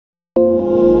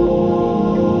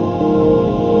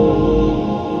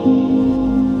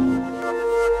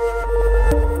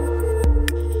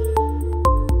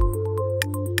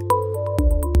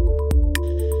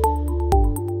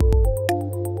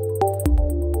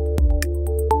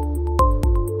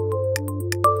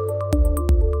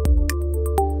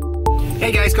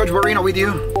Hey guys, Coach FSBORINO with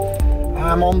you.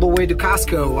 I'm on the way to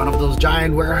Costco, one of those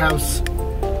giant warehouse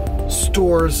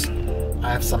stores.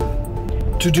 I have some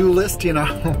to-do list, you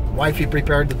know, wifey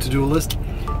prepared the to-do list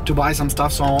to buy some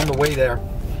stuff, so I'm on the way there.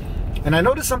 And I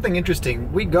noticed something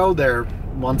interesting. We go there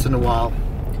once in a while.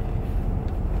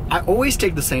 I always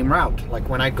take the same route. Like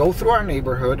when I go through our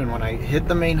neighborhood and when I hit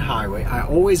the main highway, I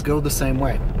always go the same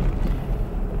way.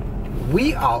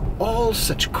 We are all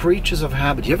such creatures of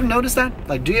habit. You ever notice that?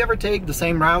 Like, do you ever take the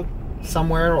same route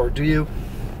somewhere, or do you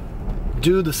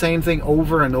do the same thing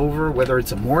over and over, whether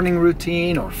it's a morning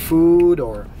routine or food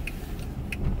or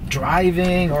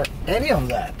driving or any of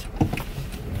that?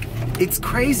 It's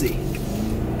crazy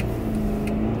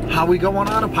how we go on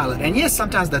autopilot. And yes,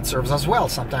 sometimes that serves us well.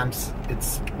 Sometimes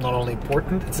it's not only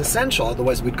important, it's essential.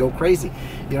 Otherwise we'd go crazy.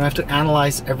 You don't have to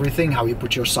analyze everything, how you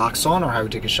put your socks on or how you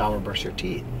take a shower, brush your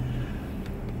teeth.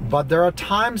 But there are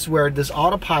times where this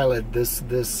autopilot, this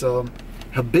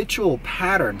habitual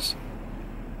patterns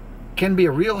can be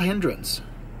a real hindrance.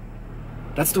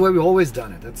 That's the way we've always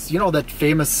done it. It's, you know, that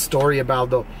famous story about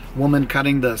the woman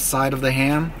cutting the side of the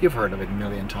ham. You've heard of it a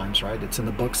million times, right? It's in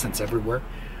the books, it's everywhere.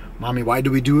 Mommy, why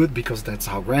do we do it? Because that's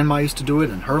how grandma used to do it,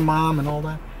 and her mom and all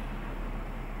that.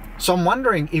 So I'm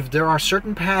wondering if there are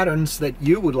certain patterns that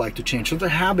you would like to change, certain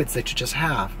habits that you just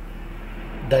have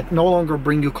that no longer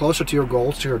bring you closer to your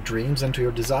goals, to your dreams, and to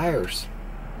your desires.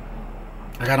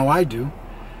 Like I know I do.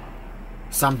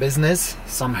 Some business,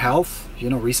 some health. You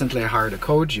know, recently I hired a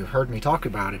coach. You've heard me talk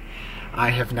about it.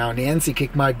 I have now Nancy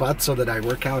kick my butt so that I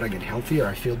work out, I get healthier,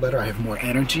 I feel better, I have more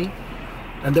energy.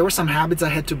 And there were some habits I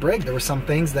had to break. There were some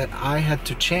things that I had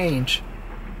to change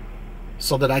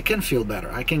so that I can feel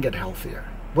better, I can get healthier.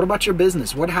 What about your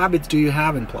business? What habits do you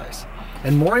have in place?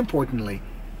 And more importantly,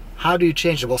 how do you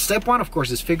change it? Well, step one, of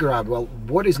course, is figure out, well,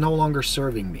 what is no longer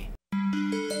serving me?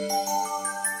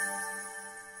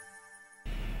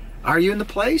 Are you in the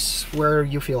place where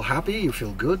you feel happy, you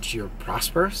feel good, you're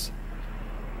prosperous?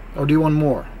 Or do you want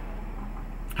more?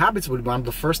 Habits would be one of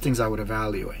the first things I would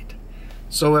evaluate.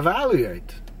 So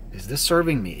evaluate, is this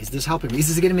serving me? Is this helping me? Is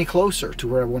this getting me closer to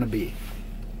where I want to be?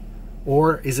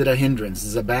 Or is it a hindrance?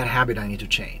 Is it a bad habit I need to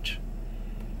change?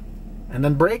 And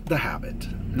then break the habit.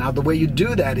 Now the way you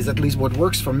do that is, at least what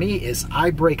works for me, is I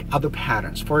break other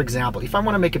patterns. For example, if I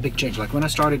want to make a big change, like when I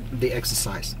started the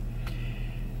exercise,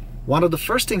 one of the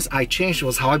first things I changed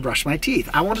was how I brush my teeth.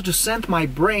 I wanted to send my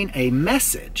brain a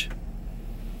message.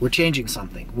 We're changing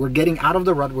something. We're getting out of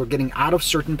the rut. We're getting out of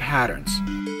certain patterns.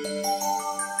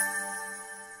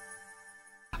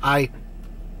 I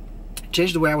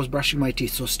changed the way I was brushing my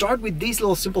teeth. So start with these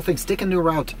little simple things. Take a new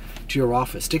route to your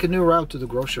office. Take a new route to the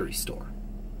grocery store.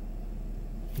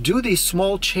 Do these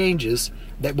small changes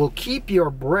that will keep your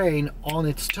brain on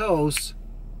its toes,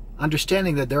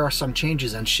 understanding that there are some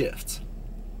changes and shifts.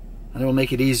 And it will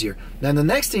make it easier. Then the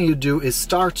next thing you do is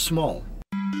start small.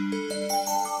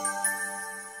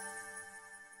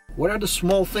 What are the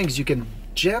small things you can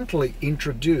gently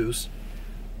introduce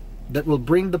that will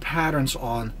bring the patterns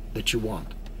on that you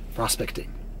want?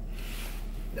 Prospecting.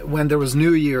 When there was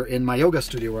New Year in my yoga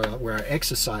studio where I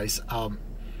exercise,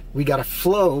 we got a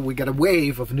flow, we got a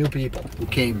wave of new people who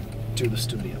came to the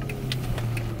studio.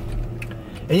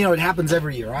 And you know, it happens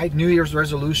every year, right? New Year's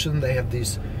resolution, they have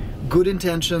these good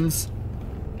intentions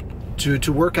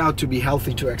to work out, to be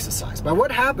healthy, to exercise. But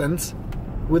what happens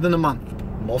within a month?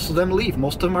 Most of them leave,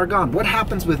 most of them are gone. What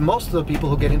happens with most of the people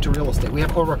who get into real estate? We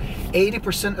have over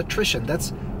 80% attrition.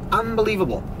 That's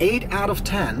unbelievable. 8 out of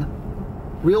 10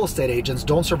 real estate agents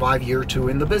don't survive year 2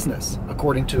 in the business,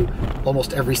 according to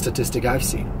almost every statistic I've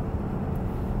seen.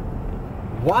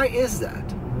 Why is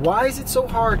that? Why is it so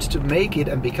hard to make it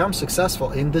and become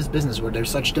successful in this business where there's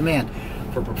such demand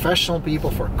for professional people,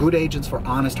 for good agents, for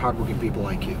honest, hardworking people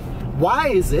like you? Why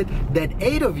is it that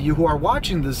 8 of you who are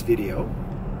watching this video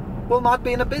will not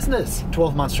be in a business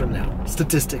 12 months from now,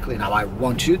 statistically? Now, I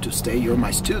want you to stay. You're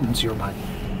my students. You're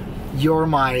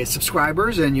my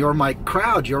subscribers, and you're my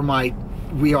crowd.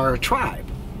 We are a tribe.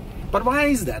 But why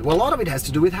is that? Well, a lot of it has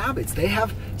to do with habits. They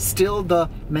have still the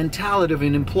mentality of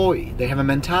an employee. They have a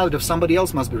mentality of somebody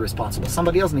else must be responsible.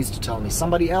 Somebody else needs to tell me.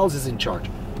 Somebody else is in charge.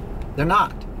 They're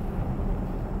not.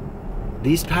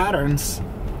 These patterns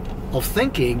of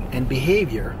thinking and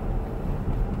behavior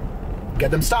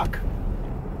get them stuck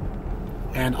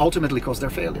and ultimately cause their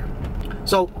failure.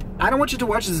 So I don't want you to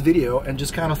watch this video and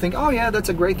just kind of think, oh yeah, that's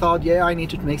a great thought. Yeah, I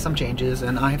need to make some changes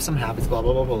and I have some habits, blah,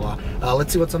 blah, blah, blah, blah.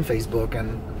 Let's see what's on Facebook,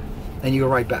 and you go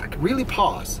right back. Really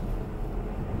pause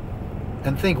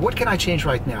and think, what can I change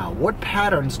right now? What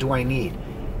patterns do I need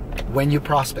when you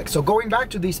prospect? So going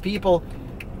back to these people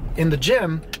in the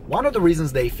gym, one of the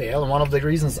reasons they fail and one of the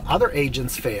reasons other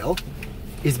agents fail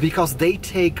is because they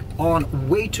take on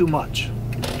way too much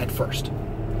at first.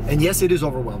 And yes, it is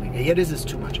overwhelming. And yet it is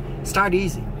too much. Start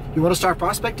easy. You want to start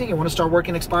prospecting? You want to start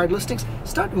working expired listings?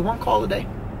 Start with one call a day.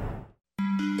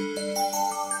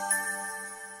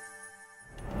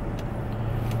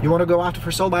 You want to go after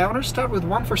for sale by owners? Start with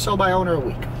one for sale by owner a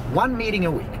week. One meeting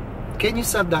a week. Can you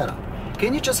set that up?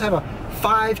 Can you just have a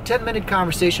 5-10 minute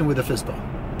conversation with a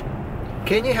FSBO?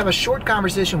 Can you have a short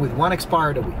conversation with one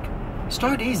expired a week?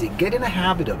 Start easy. Get in a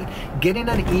habit of it. Get in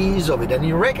an ease of it. And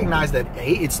you recognize that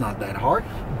A, it's not that hard.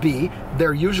 B,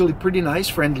 they're usually pretty nice,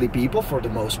 friendly people for the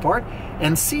most part.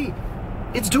 And C,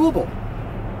 it's doable.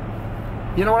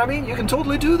 You know what I mean? You can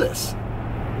totally do this.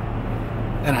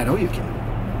 And I know you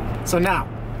can. So now,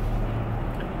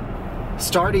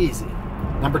 start easy.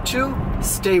 Number 2,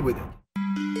 stay with it.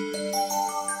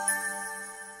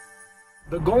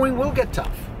 The going will get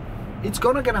tough. It's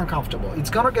gonna get uncomfortable. It's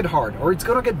gonna get hard, or it's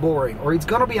gonna get boring, or it's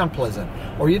gonna be unpleasant,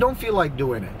 or you don't feel like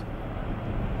doing it.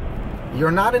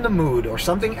 You're not in the mood, or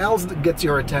something else that gets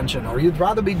your attention, or you'd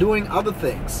rather be doing other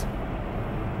things.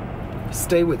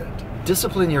 Stay with it.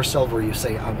 Discipline yourself where you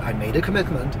say, I made a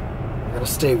commitment, I'm gonna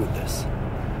stay with this.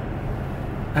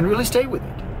 And really stay with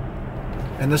it.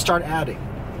 And then start adding.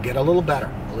 Get a little better,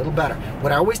 a little better.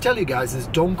 What I always tell you guys is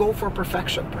don't go for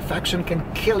perfection. Perfection can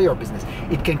kill your business.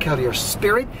 It can kill your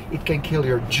spirit. It can kill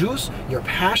your juice, your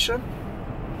passion,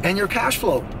 and your cash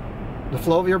flow, the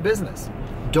flow of your business.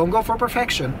 Don't go for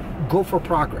perfection. Go for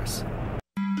progress.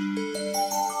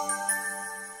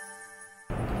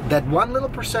 That 1 little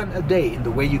 % a day in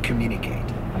the way you communicate,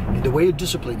 in the way you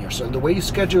discipline yourself, in the way you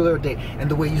schedule your day, and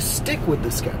the way you stick with the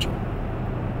schedule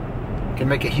can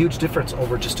make a huge difference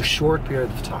over just a short period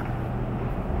of time.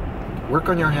 Work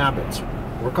on your habits,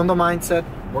 work on the mindset,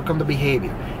 work on the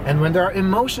behavior. And when there are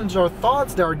emotions or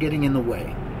thoughts that are getting in the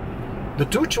way, the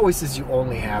 2 choices you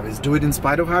only have is do it in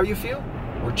spite of how you feel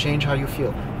or change how you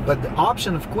feel. But the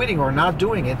option of quitting or not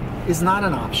doing it is not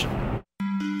an option.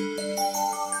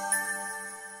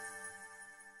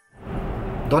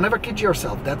 Don't ever kid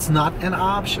yourself, that's not an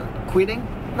option. Quitting,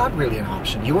 not really an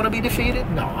option. You want to be defeated?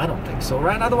 No, I don't think so,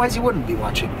 right? Otherwise you wouldn't be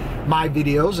watching my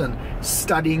videos and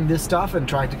studying this stuff and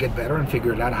trying to get better and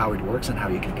figuring out how it works and how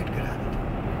you can get good at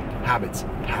it. Habits,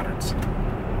 patterns.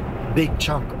 Big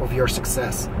chunk of your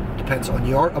success depends on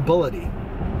your ability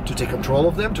to take control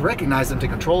of them, to recognize them,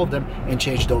 take control of them, and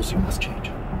change those you must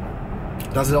change.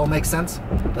 Does it all make sense?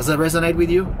 Does it resonate with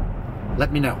you?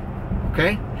 Let me know,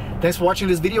 okay? Thanks for watching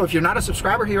this video. If you're not a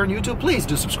subscriber here on YouTube, please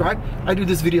do subscribe. I do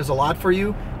these videos a lot for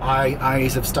you. I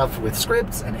have stuff with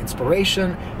scripts and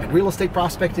inspiration and real estate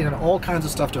prospecting and all kinds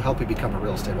of stuff to help you become a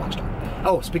real estate rock star.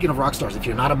 Oh, speaking of rock stars, if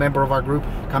you're not a member of our group,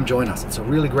 come join us. It's a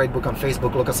really great book on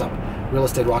Facebook. Look us up. Real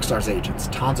Estate Rockstars Agents.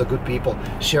 Tons of good people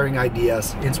sharing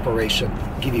ideas, inspiration,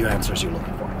 give you answers you're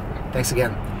looking for. Thanks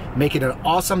again. Make it an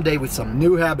awesome day with some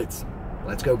new habits.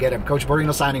 Let's go get them. Coach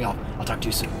FSBORINO signing off. I'll talk to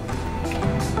you soon.